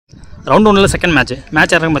Round 1ல second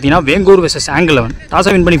match யாருன்னு பார்த்தீங்கன்னா Vengur versus angle 11.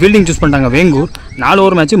 டாஸை win பண்ணி ஃபீல்டிங் சூஸ் பண்ணிட்டாங்க Vengur. 4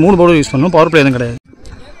 over match 3 bowler use பண்ணணும். பவர் பிளே எதுவும் கிடையாது.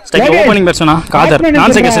 ஸ்ட்ரைக் ஓப்பனிங் பேட்ஸ்மனா காதர்,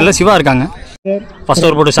 நான் செகண்ட்ஸில் சிவா இருக்காங்க. ஃபர்ஸ்ட்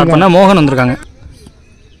ஓவர் போட்டு ஸ்டார்ட் பண்ண மோகன் வந்திருக்காங்க.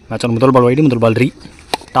 மேட்சோட முதல் பால் வைடு, முதல் பால் ரீ.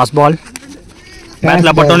 டாஸ் பால்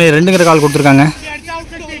பேட்டில் பட்டோனே 2ங்கிற கால் கொடுத்துருக்காங்க.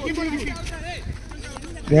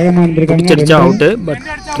 குடிச்சடிச்சா அவுட்டு, பட்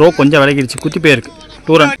த்ரோ கொஞ்சம் விலகிடுச்சு, குத்தி போயிருக்கு.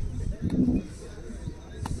 2 ரன்.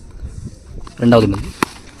 ரெண்டாவது பந்து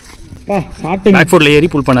பேக் ஃபுட்டில் ஏறி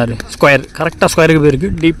புல் பண்ணார். ஸ்கொயர் கரெக்டாக ஸ்கொயருக்கு போயிருக்கு.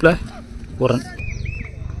 டீப்பில் 1 ரன்.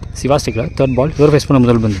 சிவா ஸ்டிக்கில் தேர்ட் பால். இவர் ஃபேஸ் பண்ண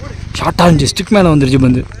முதல் பந்து ஷார்ட்டாக இருந்துச்சு, ஸ்டிக் மேலே வந்துருச்சு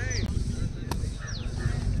பந்து.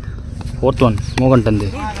 4th ஒன் மோகன் தந்து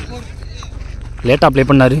லேட்டாக ப்ளே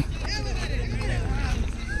பண்ணார்.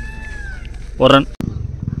 1 ரன்.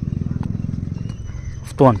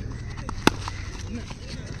 5th ஒன்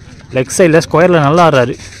லெக் சைடில் ஸ்கொயரில் நல்லா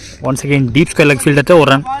ஆடுறாரு. Once again deep square leg ஃபீல்டத்தை 1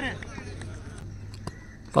 run.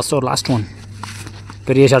 First over last one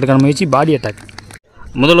பெரிய ஷாட்டுக்கான முயற்சி, பாடி அட்டாக்.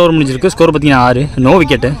 முதல் ஓவர் முடிஞ்சிருக்கு. ஸ்கோர் பார்த்தீங்கன்னா 6, no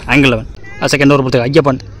wicket angle 11. Second over பொறுத்த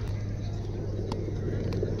Ayyappan.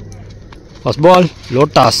 First ball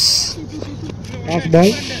லோட்டாஸ்,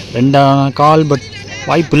 ரெண்டான call, but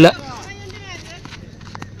வாய்ப்பு இல்லை.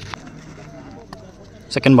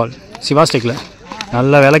 செகண்ட் பால் சிவா ஸ்டிக்கில்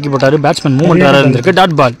நல்லா விலக்கி போட்டார். பேட்ஸ்மேன் மூவ்மெண்ட் வேறு இருந்திருக்கு.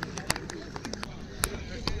 Dot ball.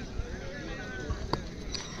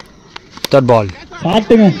 தேர்ட் பால்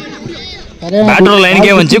பேட்டரோட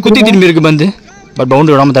லைனுக்கே வந்துச்சு, குத்தி திரும்பி இருக்கு பந்து, பட்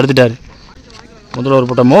பவுண்டரி விடாமல் தடுத்துட்டார். முதல் ஓவர்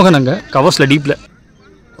போட்ட மோகன் அங்கே கவர்ஸில் டீப்பில்.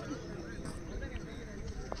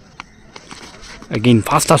 அகெயின்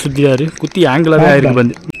ஃபாஸ்ட்டாக சுற்றிட்டாரு, குத்தி ஆங்கிளாகவே ஆயிருக்கு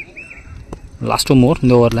பந்து. லாஸ்ட் ஓவர்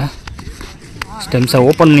இந்த ஓவரில் ஸ்டெம்ஸை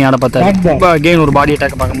ஓப்பன் பண்ணி ஆட பார்த்தாரு. இப்போ அகெயின் ஒரு பாடி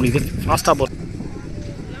அட்டாக் பார்க்க முடியுது. ஃபாஸ்ட்டாக போகிற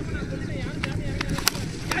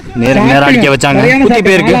நேரம் அடிக்க வச்சாங்க, குத்தி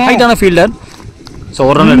போயிருக்கு. ஹைட்டான ஃபீல்டர், ஸோ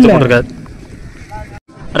 1 ரன் எடுத்து போட்டிருக்காரு.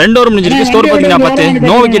 2 ஓவர் முடிஞ்சிருக்கு. ஸ்கோர் பார்த்தீங்கன்னா 10,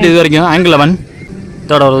 நோ விக்கெட் இது வரைக்கும் ஆங்கிள் 11.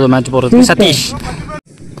 தேர்ட் ஓவர் மேட்ச் போகிறது சதீஷ்.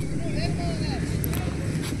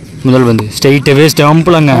 முதல் வந்து ஸ்ட்ரெயிட் வேஸ்ட்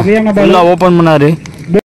அம்புலங்க, ஃபுல்லாக ஓப்பன் பண்ணாரு.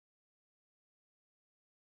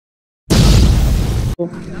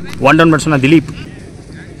 1 ரன் பேட்ஸ்மேனா திலீப்.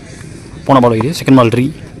 போன பால் வைது, செகண்ட் பால் ரீ.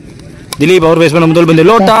 திலீப் அவர் பேஸ் பண்ண முதல் பந்து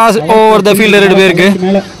லோட்டாஸ் ஓவர் த ஃபீல்டர் 2 பேருக்கு.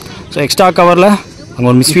 ஸோ எக்ஸ்ட்ரா கவரில் அங்கே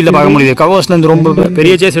ஒரு மிஸ்ஃபீல்டில் பார்க்க முடியுது. கவர்ஸ்லேருந்து ரொம்ப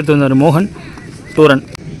பெரிய சேஸ் எடுத்து வந்தார் மோகன். 2 run.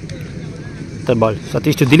 Third ball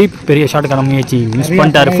Satish to Dilip, பெரிய ஷாட்டுக்கான முயற்சி, மிஸ்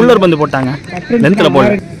பண்ணிட்டார். ஃபுல்லர் பந்து போட்டாங்க, லென்த்தில் போல.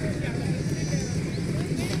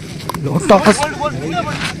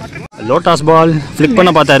 லோட்டாஸ் பால் ஃப்ளிக்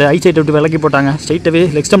பண்ண பார்த்தாரு, ஐ சைட் விட்டு விலக்கி போட்டாங்க. ஸ்ட்ரைட்டாகவே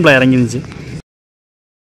லெக் ஸ்டம்பில் இறங்கிருந்துச்சு.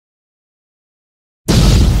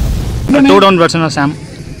 2 டவுன் பேட்ஸ்மேன் சாம்.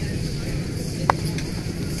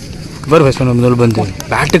 இவர் ஃபேஸ் பண்ண முதல் பந்து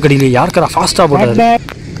பேட்டு கடியில் யாருக்கரா ஃபாஸ்ட்டாக போட்டார்.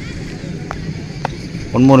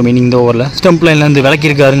 1 மோர் மீனிங் இந்த ஓவரில் ஸ்டம்ப் லைன்லேருந்து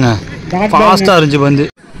விளக்கியிருக்காருங்க, ஃபாஸ்ட்டாக இருந்துச்சு பந்து.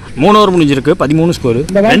 3 ஓவர் முடிஞ்சிருக்கு. 13 ஸ்கோர்.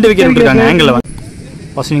 2 விக்கெட் விட்டுருக்காங்க ஆங்கிள் 11.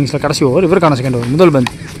 ஃபர்ஸ்ட் இன்னிங்ஸில் கடைசி ஓவர் இவருக்கான செகண்ட் ஓவர். முதல்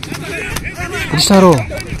பந்து பிடிச்சாரோ,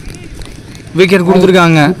 விக்கெட்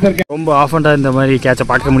கொடுத்துருக்காங்க. ரொம்ப ஆஃப் அண்டாக இந்த மாதிரி கேட்சை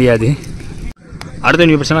பார்க்க முடியாது. அடுத்த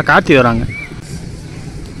நியூ பர்சனாக கார்த்தி வராங்க.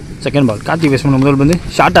 செகண்ட் பால் கார்த்தி பேஸ் பண்ண முதல் பந்து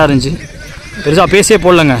ஷார்ட்டாக இருந்துச்சு, பெருசாக பேசியே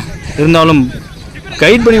போடலங்க, இருந்தாலும்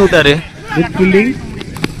கைட் பண்ணி விட்டார்.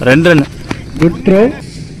 2 run.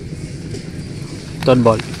 Third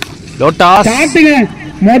ball லோட்டாஸ்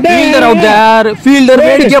fielder out there. Fielder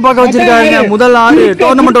வேடிக்கை பார்க்க வச்சிருக்காங்க. முதல் 6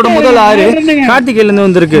 டோர்னமெண்ட்டோட முதல் 6 கார்த்திகையிலேருந்து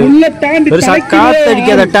வந்திருக்கு. பெருசாக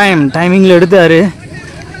காத்தடிக்காத டைமிங்கில் எடுத்தார்.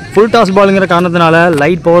 ஃபுல் டாஸ் பாலுங்கிற காரணத்தினால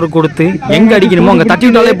லைட் பவர் கொடுத்து எங்கே அடிக்கணுமோ அங்கே தட்டி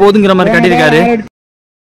விட்டாலே போதுங்கிற மாதிரி காட்டியிருக்காரு.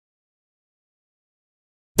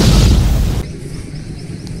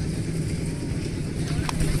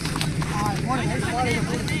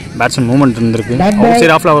 பேட்ஸ்மேன் மூவ்மெண்ட் இருந்திருக்கு.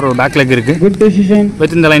 சரி ஆஃப்ல அவர் பேக் லெக் இருக்கு.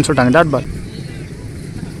 வித் இந்த லைன் சொல்லிட்டாங்க. Dot ball.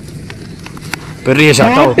 பெரிய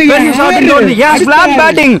ஷாட். பெரிய shot. S flat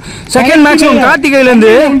batting. Second maximum கார்த்திகையில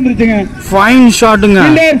இருந்து ஃபைன் ஷாட்டுங்க.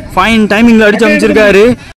 ஃபைன் டைமிங்ல அடிச்சு அமைச்சிருக்காரு.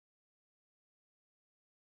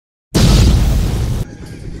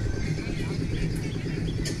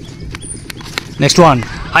 நெக்ஸ்ட் ஒன்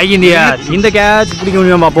ஹை இன் தி ஏர். இந்த கேட்ச் பிடிக்க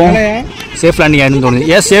முடியுமா பார்ப்போம். சேஃப் லேண்டிங் ஆயிடுன்னு தோணுது.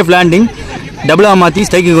 S safe landing. டபுளாக மாற்றி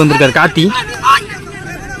ஸ்ட்ரைக்கு வந்திருக்காரு கார்த்தி.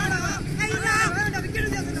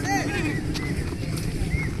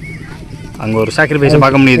 அங்கே ஒரு சாக்ரிஃபைஸை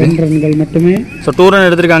பார்க்க முடியுது. ஸோ 2 ரன்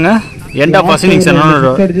எடுத்திருக்காங்க. எண்ட் ஆஃப் ஃபர்ஸ்ட் இன்னிங்ஸில்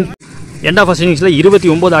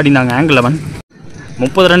 29 ஆடினாங்க ஆங்கிள் 11.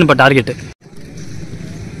 30 ரன் இப்போ டார்கெட்டு.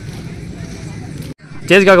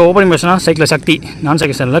 சேஸ்க்காக ஓப்பனிங் பேட்ஸ்னா சைக்கிளில் சக்தி, நான்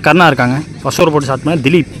செகண்டில் கர்ணா இருக்காங்க. ஃபர்ஸ்ட் ஓவர் போட்டு ஸ்டார்ட் பண்ண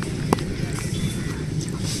திலீப்.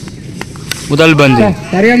 முதல் பந்து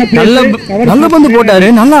நல்ல பந்து போட்டாரு.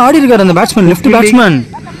 நல்லா ஆடி இருக்காரு அந்த batsman, left batsman.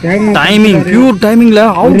 Timing pure டைமிங்ல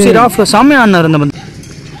அவுட் சைட் ஆஃப்ல செம்மையா ஆனார் அந்த பந்து.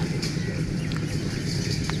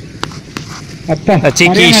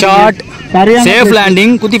 சிக்கி ஷாட் சேஃப்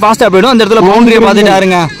லேண்டிங் குத்தி ஃபாஸ்டா போய்டும். அந்த இடத்துல பவுண்டரியை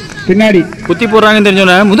பார்த்துட்டாருங்க. பின்னாடி குத்தி போடுறாங்கன்னு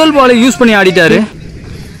தெரிஞ்சோன்னே முதல் பாலை யூஸ் பண்ணி ஆடிட்டாரு.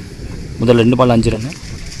 முதல் 2 பால் 5 run.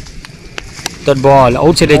 Third ball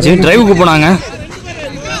out side edge டிரைவுக்கு போனாங்க.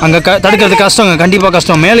 அங்கே தடுக்கிறது கஷ்டங்க, கண்டிப்பாக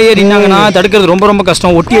கஷ்டம். மேலே ஏறினாங்கன்னா தடுக்கிறது ரொம்ப ரொம்ப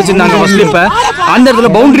கஷ்டம். ஒட்டி வச்சிருந்தாங்க ஃபர்ஸ்ட் இப்போ அந்த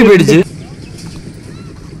இடத்துல பவுண்டரி போயிடுச்சு.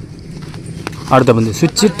 அடுத்த பந்து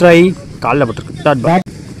சுவிட்ச் ட்ரை காலில் பட்டிருக்கு. தேர்ட் பால்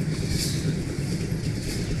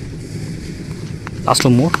லாஸ்ட்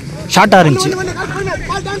மூவ் ஷார்ட்டாக இருந்துச்சு.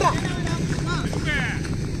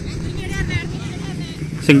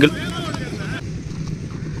 Single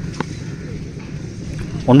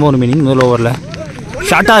 1 more meaning. முதல் ஓவரில்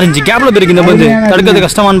ஷார்ட்டாக இருந்துச்சு, கேப்பில் போயிருக்கு. இந்த பந்து தடுக்கிறது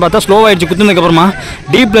கஷ்டமானு பார்த்தா ஸ்லோ ஆகிடுச்சு. குத்துனதுக்கப்புறமா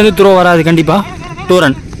டீப்லேருந்து த்ரோ வராது கண்டிப்பாக. 2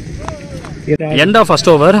 run. End of first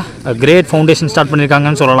over great foundation start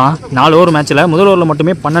பண்ணியிருக்காங்கன்னு சொல்லலாம். 4 ஓவர் மேட்ச்சில் முதல் ஓவரில்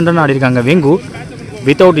மட்டுமே 12 ரன் ஆடி இருக்காங்க வெங்கூர்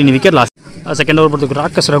வித்தவுட் இனி wicket loss. Second over பொறுத்துக்கு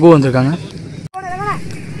ராக்கஸ் Raghu வந்திருக்காங்க.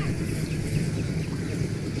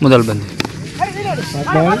 முதல் பந்து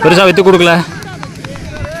பெருசாக வித்து கொடுக்கல,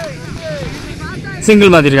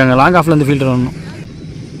 சிங்கிள் மாற்றிருக்காங்க. லாங் ஆஃப்லேருந்து ஃபீல்டர் வரணும்.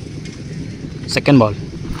 Second ball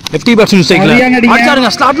lefty batsman ஸ்ட்ரைக்ல அடிச்சாருங்க.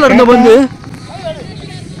 ஸ்லாட்ல இருந்த பந்து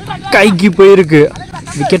கைக்கு போயிருக்கு.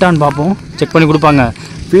 விக்கெட்டான்னு பார்ப்போம், செக் பண்ணி கொடுப்பாங்க.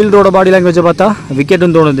 ஃபீல்டரோட பாடி லாங்குவேஜை பார்த்தா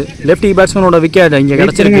விக்கெட்னு தோணுது. லெஃப்டி பேட்ஸ்மேனோட விக்கெட் இங்கே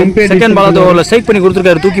கிடச்சிருக்கு. செகண்ட் பால் அந்த ஓவரில் ஸ்ட்ரைக் பண்ணி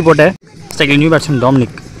கொடுத்துருக்காரு, தூக்கி போட்டேன். ஸ்ட்ரைக்கில் நியூ பேட்ஸ்மேன்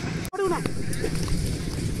டாமினிக்.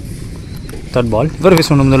 தேர்ட் பால் இவர்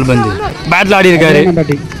ஃபேஸ் பண்ண முதல் பந்து பேட்டில் ஆடி இருக்காரு.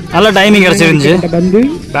 நல்ல டைமிங் கிடச்சிருந்துச்சு.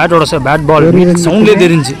 பேட்டோட பேட் பால் சவுண்ட்லேயே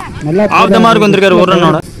தெரிஞ்சு ஆஃப் த மார்க் வந்திருக்காரு 1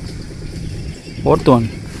 ரன்னோட. ஃபோர்த் ஒன்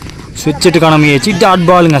ஸ்விட்சுக்கான முயற்சி. டாட்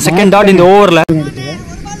பாலுங்க, செகண்ட் டாட் இந்த ஓவரில்.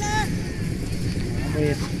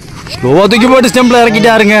 ஸ்லோவாக தூக்கி போட்டு ஸ்டெம்பில்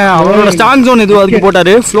இறக்கிட்டாருங்க. அவரோட ஸ்ட்ராங் ஜோன் எதுவும் அதுக்கு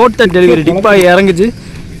போட்டார். Floater delivery டிப்பாக இறங்குச்சு.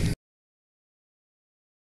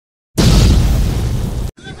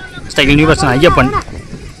 ஸ்ட்ரைக்கில் நியூ பேட்ஸ்மேன் ஐயப்பன்.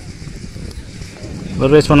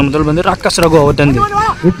 ஒரு ரேஸ் பண்ண முதல் வந்து ராக்கஸ் ரகு அவர்கிட்ட இருந்து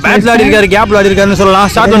பேட்டில் ஆடி இருக்காரு, கேப்ல ஆடி இருக்காருன்னு சொல்லலாம்.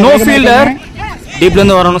 ஸ்டார்ட்ல நோ ஃபீல்டர்,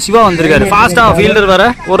 டீப்லேருந்து வரணும். சிவா வந்திருக்காரு ஃபாஸ்ட்டாக. ஃபீல்டர் வர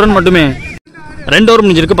 1 ரன் மட்டுமே. 2 ஓவர்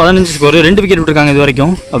முடிஞ்சிருக்கு, 15 ஸ்கோர். 2 விக்கெட் விட்டுருக்காங்க இது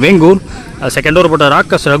வரைக்கும் வெங்கூர். செகண்ட் ஓவர் போட்ட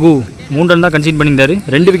ராக்கஸ் ரகு 3 ரன் தான் கன்சீட் பண்ணியிருந்தாரு.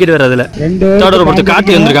 2 விக்கெட் வேறு அதில். தேர்ட் ஓவர் போட்டு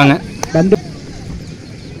காட்டி வந்திருக்காங்க.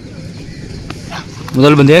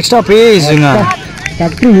 முதல் பந்து எக்ஸ்ட்ரா பேஸுங்க,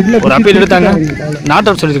 ஒரு அப்பீல் எடுத்தாங்க, நாட்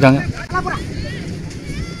அவுட் சொல்லியிருக்காங்க.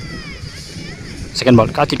 Second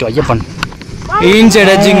ball காத்திட்டு Ayyappan inside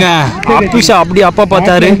அடிச்சுங்க. அப்பிஷா அப்படி அப்பா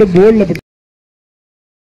பார்த்தாரு.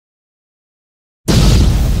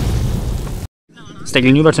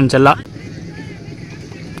 ஸ்ட்ரைக்கில் நியூ பேட்ஸ்மேன் செல்லா.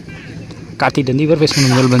 காத்திட்டு வந்து இவர் ஃபேஸ்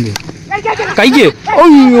பண்ண முதல் பந்து கைக்கு.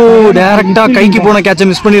 ஐயோ டேரக்டா கைக்கு போன கேட்சை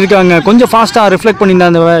மிஸ் பண்ணியிருக்காங்க. கொஞ்சம் ஃபாஸ்டா ரிஃப்ளெக்ட் பண்ணியிருந்தா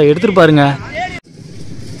அந்த எடுத்துருப்பாருங்க.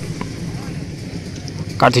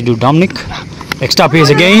 காத்திட்டு டாமினிக் எக்ஸ்ட்ரா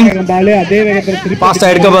பேஸ் அகைன். பாஸ்டா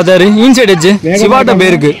எடுக்க பார்த்தாரு. இன்சைட் எட்ஜ் சிவாட்ட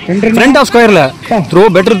பேருக்கு front of ஸ்கொயர்ல throw,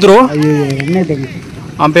 better throw.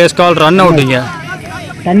 Umpires call run அவுட்டுங்க.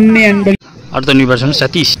 அடுத்த new batsman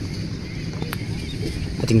Satish.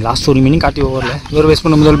 I think last 1 meaning காட்டி ஓவரில் இவர் வேஸ்ட்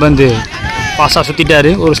பண்ண முதல் பந்து பாஸ்டா சுற்றிட்டாரு.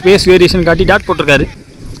 ஒரு ஸ்பேஸ் வேரியேஷன் காட்டி டாட் போட்டிருக்காரு.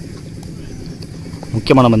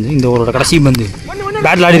 முக்கியமான பந்து இந்த ஓவரோட கடைசி பந்து.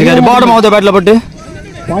 பேட்டில் ஆடி இருக்காரு, பாட்டம் ஆஃப் த பேட்டில் பட்டு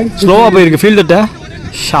ஸ்லோவாக போயிருக்கு. ஃபீல்டர்கிட்ட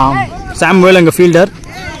சாம்வேல் அங்கே ஃபீல்டர்.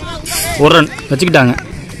 1 ரன் வச்சுக்கிட்டாங்க.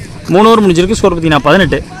 3 ஓவர் முடிஞ்சிருக்கு. ஸ்கோர் பார்த்தீங்கன்னா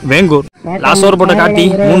 18. வேங்கூர் லாஸ்ட் ஓவர் போட்ட காட்டி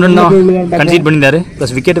 3 ரன் தான் கன்சீட் பண்ணியிருந்தாரு.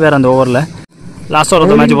 ப்ளஸ் விக்கெட் வேறு அந்த ஓவரில். லாஸ்ட்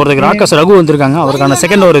ஓவர் மேட்ச் போகிறதுக்கு ராக்கஸ் ரகு வந்திருக்காங்க. அவருக்கான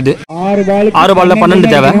செகண்ட் ஓவர் இது. 6 பாலில்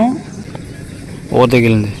 12 தேவை.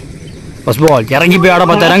 ஓவர்டேக்கிலேருந்து ஃபர்ஸ்ட் பால் இறங்கி போய் ஆட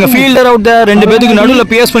பார்த்தாரு. அங்கே ஃபீல்டர் அவுட். 2 பேருக்கு நடுவில்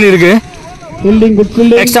பேஸ் பண்ணியிருக்கு.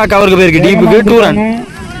 எக்ஸ்ட்ரா கவருக்கு போயிருக்கு டீப்புக்கு. 2 ரன்.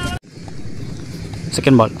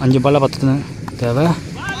 செகண்ட் பால் 5 பாலில் 10 தேவை.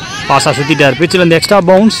 பாஸாக சுற்றிட்டார். பிச்சில் இருந்து எக்ஸ்ட்ரா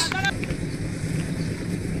பவுன்ஸ்.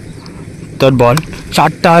 தேர்ட் பால்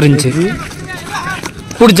ஷார்ட்டாக இருந்துச்சு,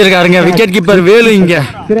 பிடிச்சிருக்காருங்க. விக்கெட் கீப்பர் வேலு இங்கே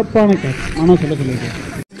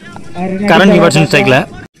கரண்ட் பேட்ஸ்மேன் ஸ்ட்ரைக்கில்.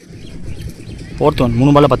 ஃபோர்த் ஒன்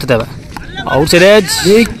 3 பாலில் 10 தேவை. Out side edge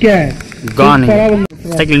Khan.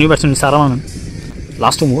 ஸ்ட்ரைக்கில் new batsman Saravanan.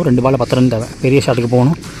 Last move 2 பாலில் 10 ரன் தேவை. பெரிய ஷாட்டுக்கு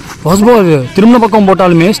போகணும். ஃபர்ஸ்ட் பால் திரும்ப பக்கம்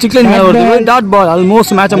போட்டாலுமே ஸ்டிக் லைன் மேலே வருது. டாட் பால்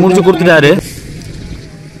ஆல்மோஸ்ட் மேட்சை முடிச்சு கொடுத்துட்டாரு.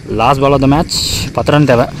 Last ball of the match 10 run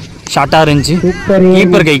தேவை. ஷார்ட்டாக இருந்துச்சு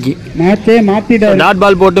கீப்பர் கைக்கு. டாட்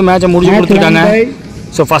பால் போட்டு மேட்சை முடிச்சு கொடுத்துருக்காங்க.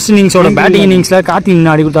 ஸோ ஃபர்ஸ்ட் இன்னிங்ஸோட பேட்டிங் இன்னிங்ஸில் கார்த்தி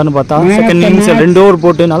ஆடி கொடுத்தான்னு பார்த்தா செகண்ட் இன்னிங்ஸில் 2 ஓவர்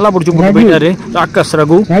போட்டு நல்லா பிடிச்சி போட்டு போயிட்டாரு ராக்கஸ்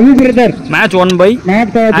ரகு. Match 1 by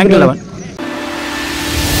Angle 11.